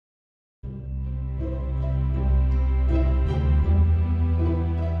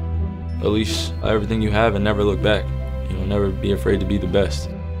Unleash everything you have and never look back. You know, never be afraid to be the best.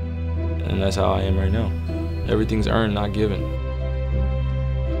 And that's how I am right now. Everything's earned, not given.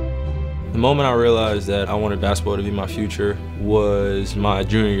 The moment I realized that I wanted basketball to be my future was my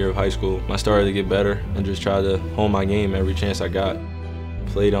junior year of high school. I started to get better and just tried to hone my game every chance I got.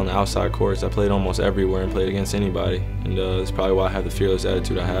 Played on the outside courts. I played almost everywhere and played against anybody. And that's probably why I have the fearless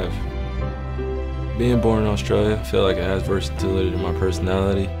attitude I have. Being born in Australia, I feel like it has versatility to my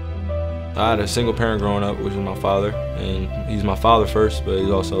personality. I had a single parent growing up, which was my father. And he's my father first, but he's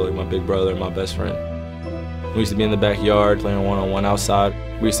also like my big brother and my best friend. We used to be in the backyard playing one-on-one outside.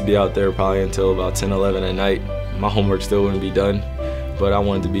 We used to be out there probably until about 10, 11 at night. My homework still wouldn't be done, but I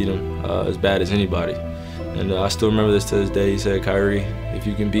wanted to beat him as bad as anybody. And I still remember this to this day. He said, "Kyrie, if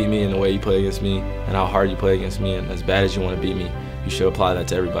you can beat me in the way you play against me and how hard you play against me and as bad as you want to beat me, you should apply that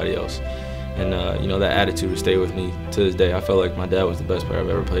to everybody else." And you know, that attitude will stay with me to this day. I felt like my dad was the best player I've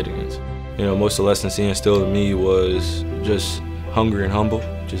ever played against. You know, most of the lessons he instilled in me was just hungry and humble.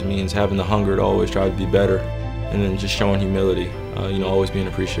 Just means having the hunger to always try to be better, and then just showing humility. You know, always being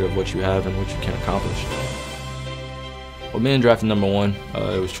appreciative of what you have and what you can accomplish. Well, being drafted #1,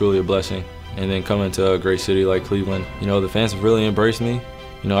 it was truly a blessing. And then coming to a great city like Cleveland, you know, the fans have really embraced me.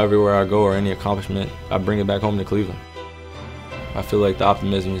 You know, everywhere I go or any accomplishment, I bring it back home to Cleveland. I feel like the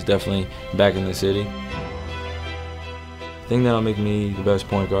optimism is definitely back in the city. The thing that'll make me the best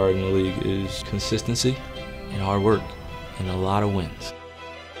point guard in the league is consistency and hard work and a lot of wins.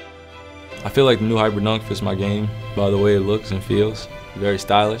 I feel like the new Hyper Dunk fits my game by the way it looks and feels. Very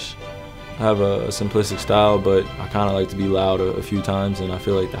stylish. I have a simplistic style, but I kind of like to be loud a few times, and I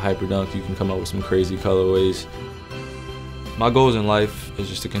feel like the Hyper Dunk, you can come up with some crazy colorways. My goals in life is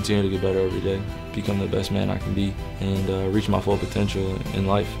just to continue to get better every day, become the best man I can be, and reach my full potential in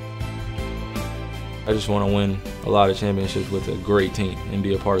life. I just want to win a lot of championships with a great team and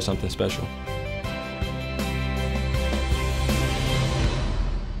be a part of something special.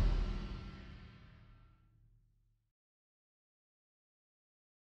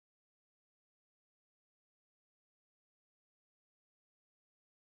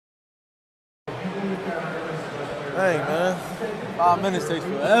 Dang, man. 5 minutes takes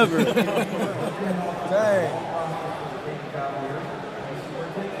forever. Dang.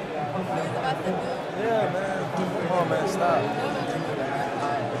 Yeah, man. Come on, man. Stop.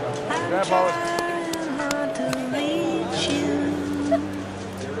 Grab all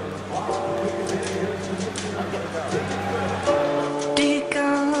Dear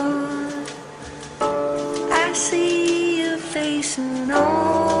God, I see your face and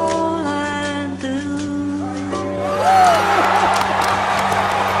all I do.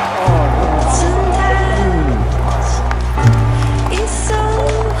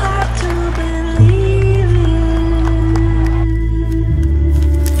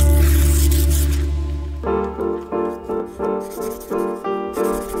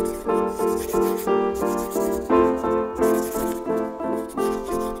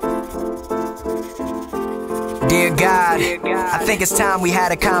 Dear God, I think it's time we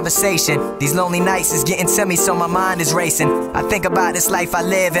had a conversation. These lonely nights is getting to me, so my mind is racing. I think about this life I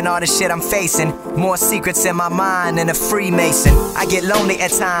live and all the shit I'm facing. More secrets in my mind than a Freemason. I get lonely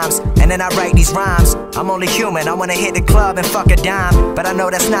at times, and then I write these rhymes. I'm only human, I wanna hit the club and fuck a dime, but I know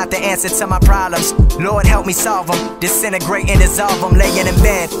that's not the answer to my problems. Lord help me solve them, disintegrate and dissolve them. Laying in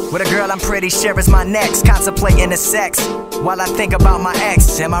bed with a girl I'm pretty sure is my next, contemplating the sex while I think about my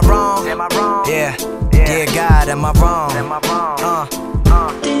ex. Am I wrong? Am I wrong? Yeah. Dear God, am I wrong? Am I wrong?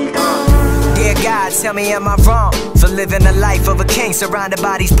 Dear God, tell me am I wrong for living the life of a king surrounded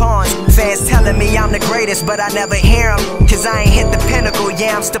by these pawns? Fans telling me I'm the greatest, but I never hear them, cause I ain't hit the pinnacle,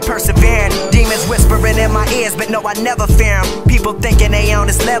 yeah, I'm still persevering. Demons whispering in my ears, but no, I never fear them. People thinking they on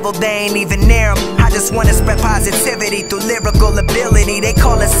this level, they ain't even near them. I just wanna spread positivity through lyrical ability. They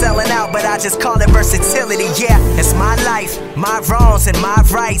call it selling out, but I just call it versatility. Yeah, it's my life, my wrongs and my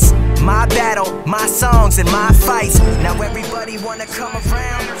rights, my battle, my songs and my fights. Now everybody wanna come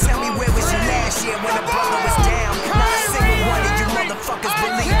around, tell me where was you last year when the brother was down? Not a single one of you motherfuckers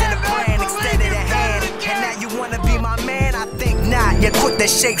believed in the brand, extended a hand, and now you wanna be my man? I think not. You quick to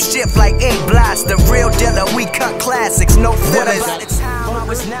shape shift like ink blots. The real dealer, we cut classics, no fillers. By the time I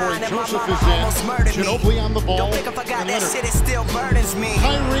was 9 and my mama almost murdered me. Don't think I forgot that shit, it still burdens me.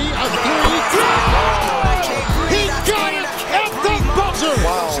 Kyrie, a three. He got it at the buzzer.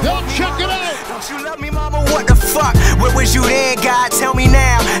 Now check it out. Don't you love me, mama? What the fuck? Where was you then, God? Tell me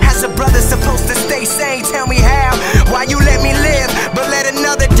now. How's a brother supposed to stay sane? Tell me how. Why you let me live, but let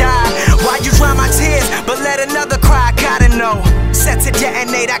another die? Why you dry my tears, but let another cry? I gotta know. set to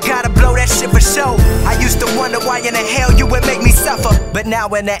detonate, I gotta blow that shit for show. I used to wonder why in the hell you would make me suffer, but now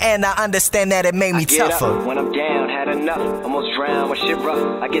in the end I understand that it made me tougher. Up when I'm down, had enough, almost drowned when shit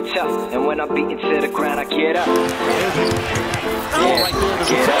rough. I get tough, and when I'm beaten to the ground, I get up. Yeah,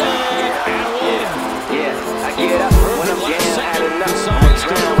 get up. Yeah, I get up when I'm down, had enough.